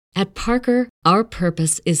At Parker, our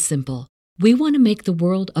purpose is simple. We want to make the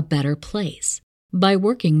world a better place by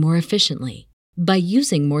working more efficiently, by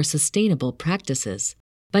using more sustainable practices,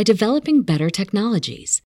 by developing better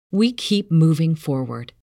technologies. We keep moving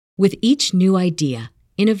forward. With each new idea,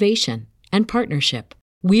 innovation, and partnership,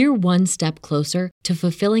 we're one step closer to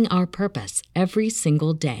fulfilling our purpose every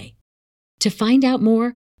single day. To find out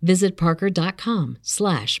more, visit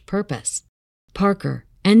parker.com/purpose. Parker,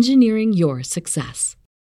 engineering your success.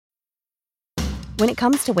 When it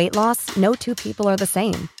comes to weight loss, no two people are the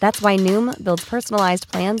same. That's why Noom builds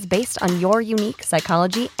personalized plans based on your unique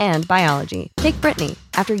psychology and biology. Take Brittany.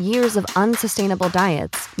 After years of unsustainable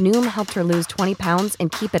diets, Noom helped her lose 20 pounds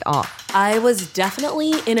and keep it off. I was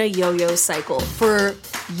definitely in a yo-yo cycle for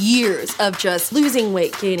years of just losing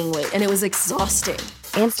weight, gaining weight, and it was exhausting.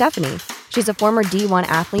 And Stephanie. She's a former D1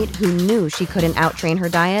 athlete who knew she couldn't outtrain her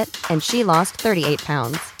diet, and she lost 38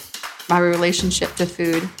 pounds. My relationship to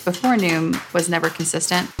food before Noom was never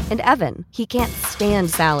consistent. And Evan, he can't stand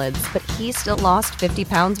salads, but he still lost 50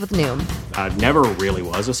 pounds with Noom. I never really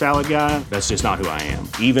was a salad guy. That's just not who I am.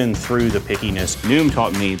 Even through the pickiness, Noom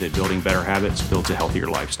taught me that building better habits builds a healthier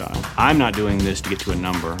lifestyle. I'm not doing this to get to a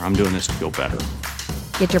number. I'm doing this to feel better.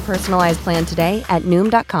 Get your personalized plan today at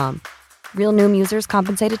Noom.com. Real Noom users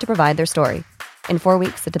compensated to provide their story. In 4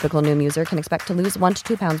 weeks, the typical Noom user can expect to lose 1 to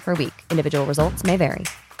 2 pounds per week. Individual results may vary.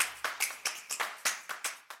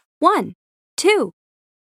 1, 2,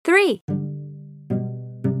 3.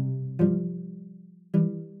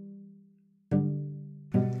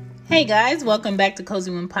 Hey guys, welcome back to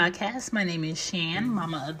Cozy Womb Podcast. My name is Shan,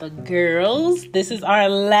 mama of the girls. This is our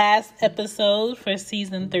last episode for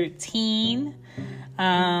season 13.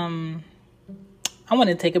 I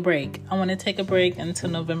want to take a break. I want to take a break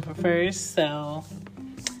until November 1st. So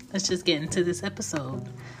let's just get into this episode.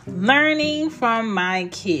 Learning from my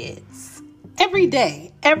kids. Every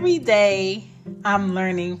day, I'm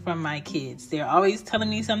learning from my kids. They're always telling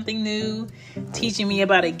me something new, teaching me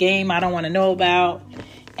about a game I don't want to know about,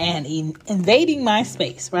 and invading my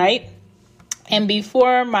space, right? And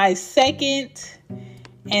before my second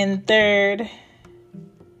and third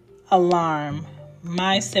alarm,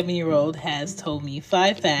 my 7-year-old has told me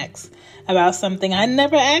 5 facts about something I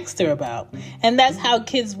never asked her about. And that's how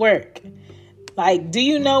kids work. Like, do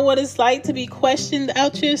you know what it's like to be questioned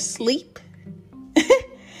out your sleep?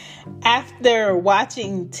 After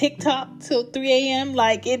watching TikTok till 3 a.m.,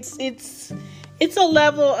 like it's a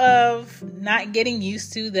level of not getting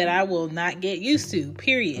used to that I will not get used to,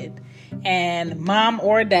 period. And mom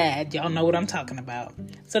or dad, y'all know what I'm talking about.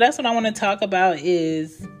 So that's what I want to talk about,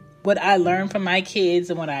 is what I learned from my kids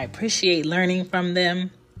and what I appreciate learning from them.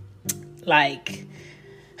 Like,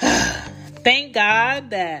 thank God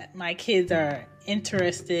that my kids are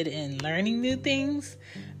interested in learning new things.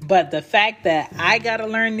 But the fact that I got to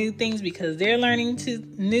learn new things because they're learning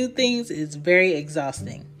new things is very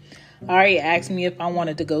exhausting. Ari asked me if I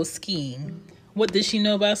wanted to go skiing. What does she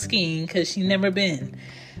know about skiing? Because she's never been.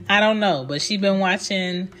 I don't know, but she's been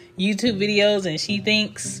watching YouTube videos and she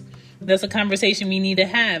thinks that's a conversation we need to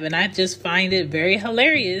have. And I just find it very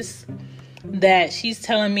hilarious that she's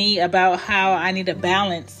telling me about how I need a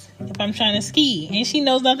balance if I'm trying to ski. And she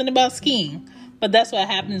knows nothing about skiing. But that's what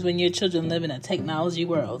happens when your children live in a technology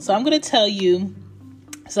world. So I'm going to tell you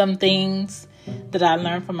some things that I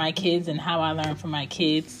learned from my kids and how I learned from my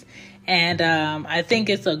kids. And I think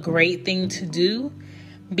it's a great thing to do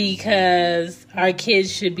because our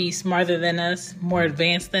kids should be smarter than us, more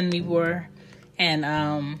advanced than we were. And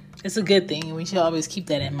it's a good thing. We should always keep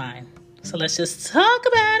that in mind. So let's just talk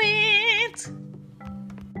about it.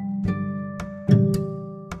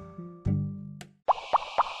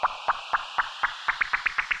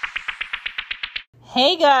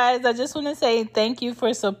 Hey guys, I just want to say thank you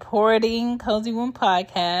for supporting Cozy Womb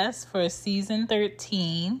Podcast for season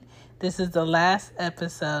 13. This is the last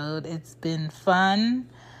episode. It's been fun.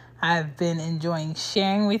 I've been enjoying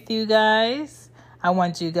sharing with you guys. I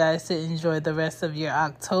want you guys to enjoy the rest of your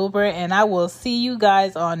October, and I will see you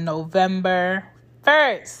guys on November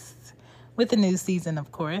 1st with a new season,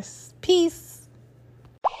 of course. Peace.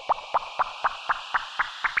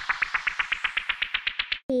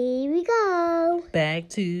 Here we go. Back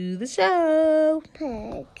to the show.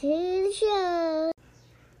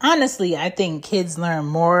 Honestly, I think kids learn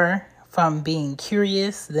more from being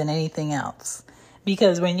curious than anything else.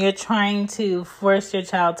 Because when you're trying to force your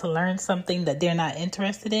child to learn something that they're not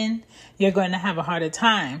interested in, you're going to have a harder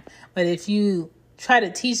time. But if you try to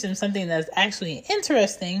teach them something that's actually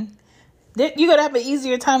interesting, you're going to have an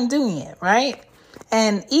easier time doing it, right?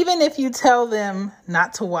 And even if you tell them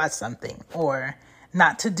not to watch something or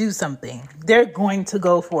not to do something, they're going to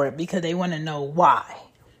go for it because they want to know why.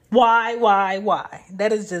 Why?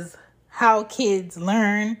 That is just how kids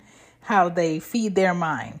learn, how they feed their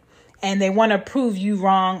mind. And they want to prove you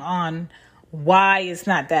wrong on why it's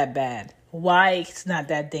not that bad, why it's not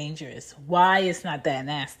that dangerous, why it's not that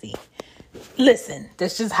nasty. Listen,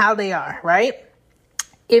 that's just how they are, right?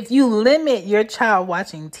 If you limit your child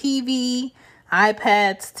watching TV,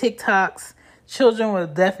 iPads, TikToks, children will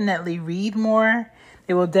definitely read more.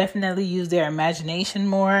 They will definitely use their imagination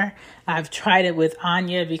more. I've tried it with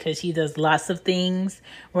Anya because she does lots of things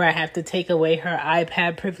where I have to take away her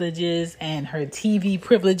iPad privileges and her TV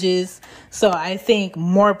privileges. So I think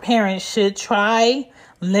more parents should try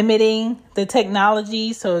limiting the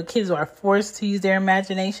technology so kids are forced to use their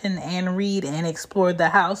imagination and read and explore the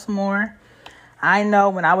house more. I know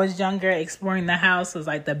when I was younger, exploring the house was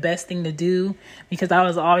like the best thing to do because I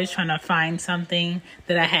was always trying to find something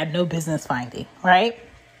that I had no business finding, right?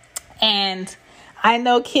 And I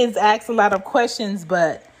know kids ask a lot of questions,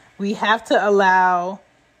 but we have to allow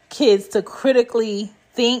kids to critically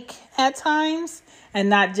think at times and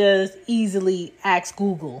not just easily ask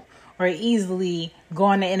Google or easily go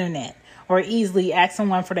on the internet or easily ask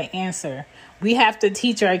someone for the answer. We have to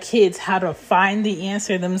teach our kids how to find the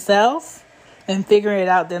answer themselves and figure it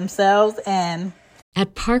out themselves. And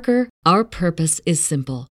at Parker, our purpose is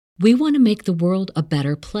simple. We want to make the world a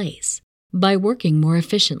better place by working more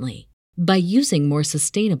efficiently, by using more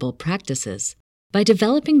sustainable practices, by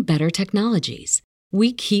developing better technologies.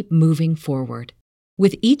 We keep moving forward.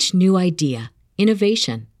 With each new idea,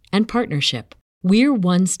 innovation, and partnership, we're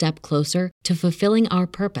one step closer to fulfilling our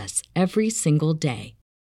purpose every single day.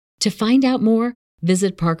 To find out more,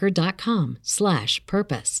 visit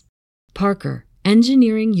parker.com/purpose. Parker,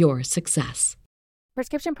 engineering your success.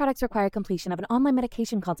 Prescription products require completion of an online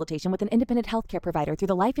medication consultation with an independent healthcare provider through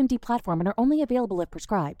the LifeMD platform and are only available if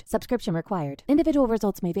prescribed. Subscription required. Individual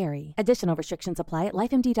results may vary. Additional restrictions apply at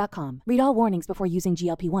lifemd.com. Read all warnings before using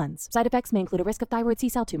GLP-1s. Side effects may include a risk of thyroid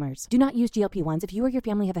C-cell tumors. Do not use GLP-1s if you or your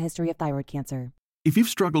family have a history of thyroid cancer. If you've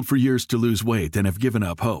struggled for years to lose weight and have given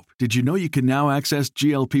up hope, did you know you can now access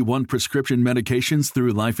GLP-1 prescription medications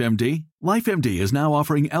through LifeMD? LifeMD is now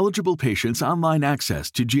offering eligible patients online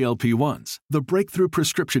access to GLP-1s, the breakthrough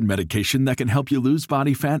prescription medication that can help you lose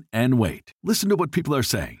body fat and weight. Listen to what people are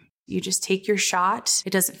saying. You just take your shot.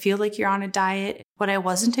 It doesn't feel like you're on a diet. What I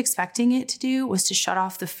wasn't expecting it to do was to shut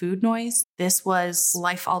off the food noise. This was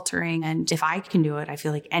life-altering, and if I can do it, I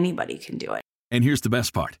feel like anybody can do it. And here's the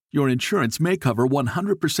best part. Your insurance may cover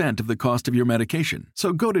 100% of the cost of your medication.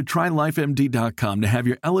 So go to TryLifeMD.com to have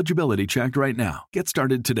your eligibility checked right now. Get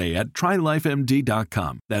started today at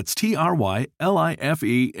TryLifeMD.com. That's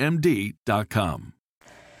TryLifeMD.com.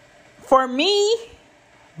 for me,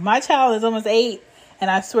 my child is almost 8,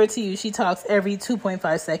 and I swear to you, she talks every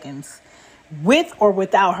 2.5 seconds with or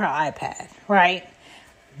without her iPad, right?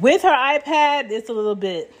 With her iPad, it's a little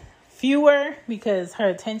bit fewer because her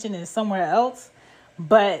attention is somewhere else.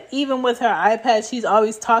 But even with her iPad, she's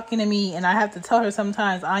always talking to me, and I have to tell her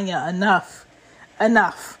sometimes, Anya, enough. I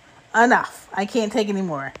can't take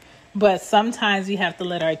anymore. But sometimes we have to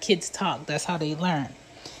let our kids talk. That's how they learn.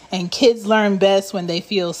 And kids learn best when they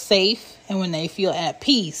feel safe and when they feel at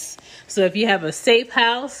peace. So if you have a safe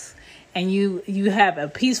house and you have a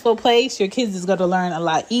peaceful place, your kids is going to learn a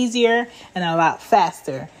lot easier and a lot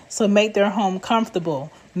faster. So make their home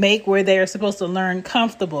comfortable. Make where they are supposed to learn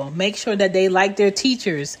comfortable. Make sure that they like their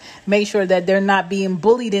teachers. Make sure that they're not being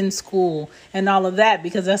bullied in school and all of that,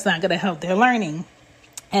 because that's not going to help their learning.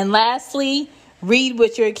 And lastly, read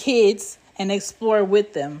with your kids and explore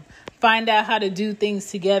with them. Find out how to do things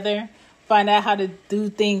together. Find out how to do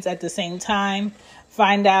things at the same time.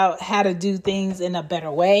 Find out how to do things in a better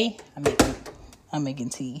way. I'm making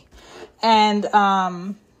tea. And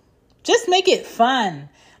just make it fun.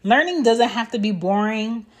 Learning doesn't have to be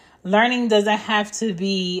boring. Learning doesn't have to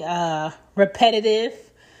be repetitive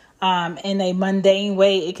in a mundane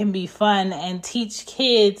way. It can be fun and teach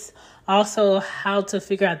kids also how to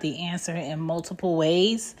figure out the answer in multiple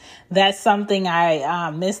ways. That's something I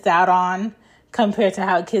missed out on compared to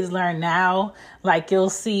how kids learn now. Like you'll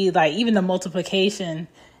see, like even the multiplication,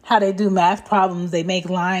 how they do math problems, they make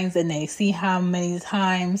lines and they see how many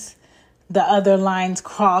times the other lines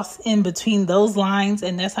cross in between those lines,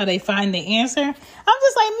 and that's how they find the answer. I'm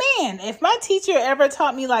just like, man, if my teacher ever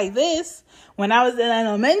taught me like this when I was in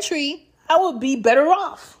elementary, I would be better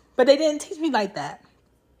off. But they didn't teach me like that.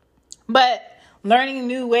 But learning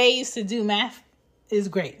new ways to do math is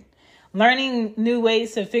great. Learning new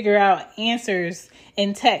ways to figure out answers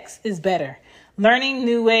in text is better. Learning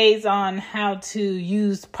new ways on how to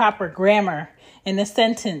use proper grammar in a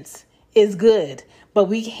sentence is good. But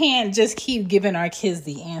we can't just keep giving our kids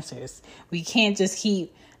the answers. We can't just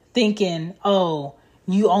keep thinking, oh,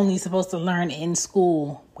 you only supposed to learn in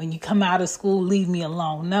school. When you come out of school, leave me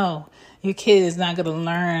alone. No, your kid is not going to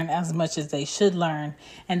learn as much as they should learn.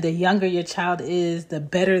 And the younger your child is, the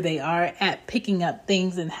better they are at picking up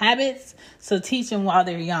things and habits. So teach them while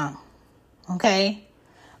they're young. Okay?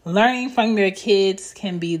 Learning from your kids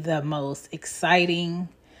can be the most exciting,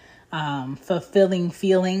 fulfilling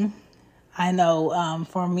feeling. I know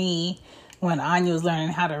for me, when Anya was learning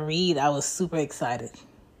how to read, I was super excited.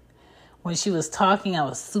 When she was talking, I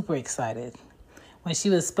was super excited. When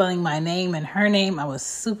she was spelling my name and her name, I was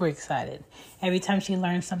super excited. Every time she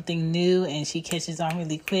learns something new and she catches on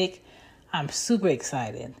really quick, I'm super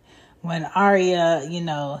excited. When Aria,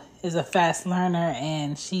 is a fast learner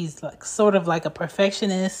and she's sort of like a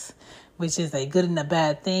perfectionist, which is a good and a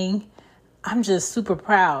bad thing, I'm just super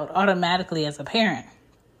proud automatically as a parent,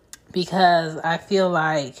 because I feel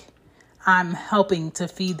like I'm helping to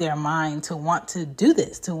feed their mind to want to do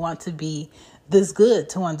this, to want to be this good,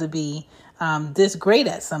 to want to be this great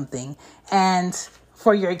at something. And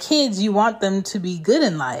for your kids, you want them to be good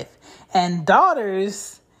in life. And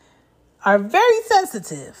daughters are very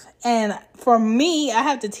sensitive. And for me, I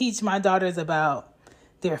have to teach my daughters about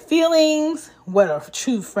their feelings, what a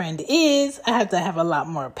true friend is. I have to have a lot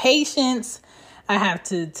more patience. I have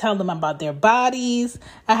to tell them about their bodies.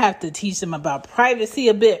 I have to teach them about privacy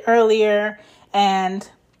a bit earlier. And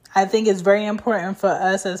I think it's very important for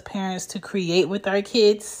us as parents to create with our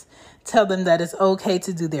kids. Tell them that it's okay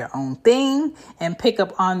to do their own thing and pick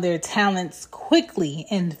up on their talents quickly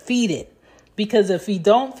and feed it. Because if we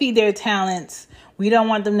don't feed their talents, we don't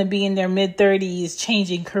want them to be in their mid-30s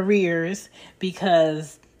changing careers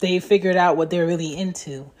because they figured out what they're really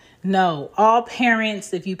into. No, all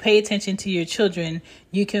parents, if you pay attention to your children,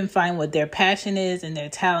 you can find what their passion is and their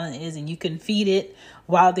talent is, and you can feed it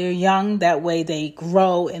while they're young. That way they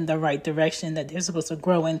grow in the right direction that they're supposed to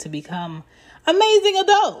grow in to become amazing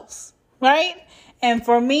adults, right? And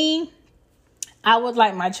for me, I would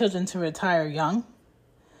like my children to retire young,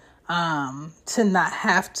 to not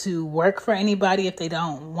have to work for anybody if they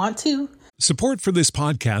don't want to. Support for this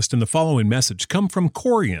podcast and the following message come from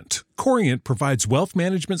Corient. Corient provides wealth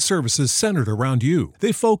management services centered around you.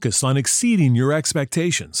 They focus on exceeding your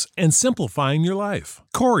expectations and simplifying your life.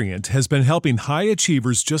 Corient has been helping high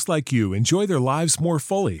achievers just like you enjoy their lives more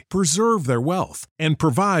fully, preserve their wealth, and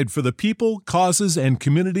provide for the people, causes, and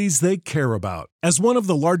communities they care about. As one of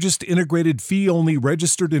the largest integrated fee-only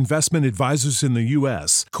registered investment advisors in the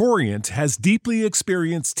U.S., Corient has deeply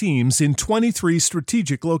experienced teams in 23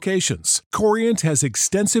 strategic locations. Corient has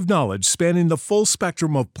extensive knowledge spanning the full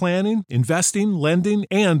spectrum of planning, investing, lending,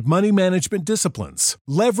 and money management disciplines.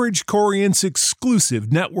 Leverage Corient's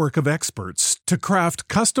exclusive network of experts to craft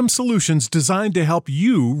custom solutions designed to help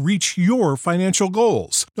you reach your financial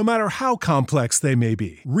goals, no matter how complex they may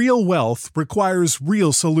be. Real wealth requires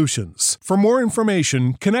real solutions. For more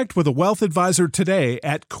information, connect with a wealth advisor today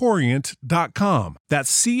at Corient.com.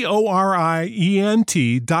 That's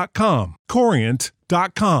Corient.com.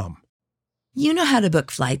 Corient.com. You know how to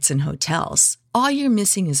book flights and hotels. All you're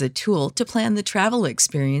missing is a tool to plan the travel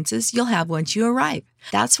experiences you'll have once you arrive.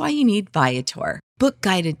 That's why you need Viator. Book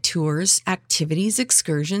guided tours, activities,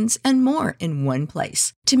 excursions, and more in one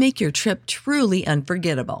place to make your trip truly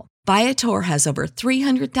unforgettable. Viator has over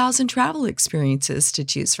 300,000 travel experiences to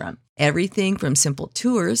choose from. Everything from simple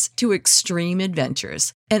tours to extreme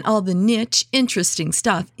adventures and all the niche, interesting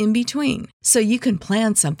stuff in between. So you can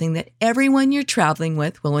plan something that everyone you're traveling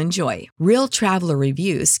with will enjoy. Real traveler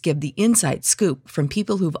reviews give the inside scoop from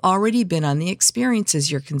people who've already been on the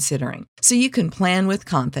experiences you're considering. So you can plan with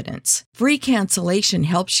confidence. Free cancellation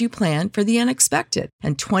helps you plan for the unexpected.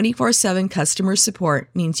 And 24/7 customer support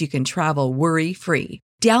means you can travel worry-free.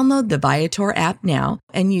 Download the Viator app now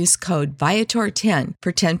and use code Viator10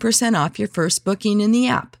 for 10% off your first booking in the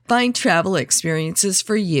app. Find travel experiences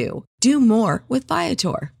for you. Do more with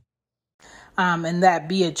Viator. And that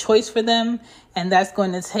be a choice for them. And that's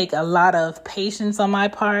going to take a lot of patience on my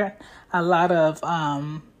part, a lot of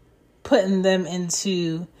putting them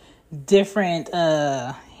into different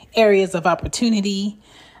areas of opportunity,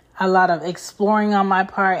 a lot of exploring on my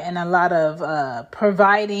part, and a lot of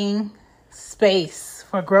providing space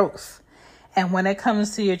for growth. And when it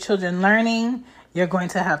comes to your children learning, you're going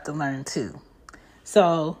to have to learn too.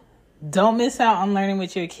 So don't miss out on learning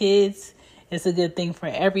with your kids. It's a good thing for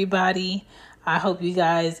everybody. I hope you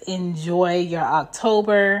guys enjoy your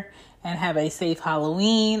October and have a safe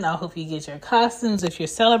Halloween. I hope you get your costumes if you're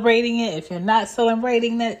celebrating it. If you're not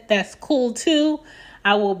celebrating it, that's cool too.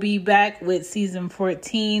 I will be back with season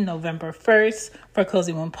 14, November 1st for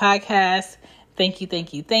Cozy One Podcast. Thank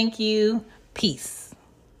you. Peace.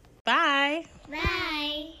 Bye.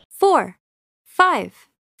 Bye. 4, 5,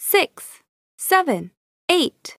 6, 7, 8.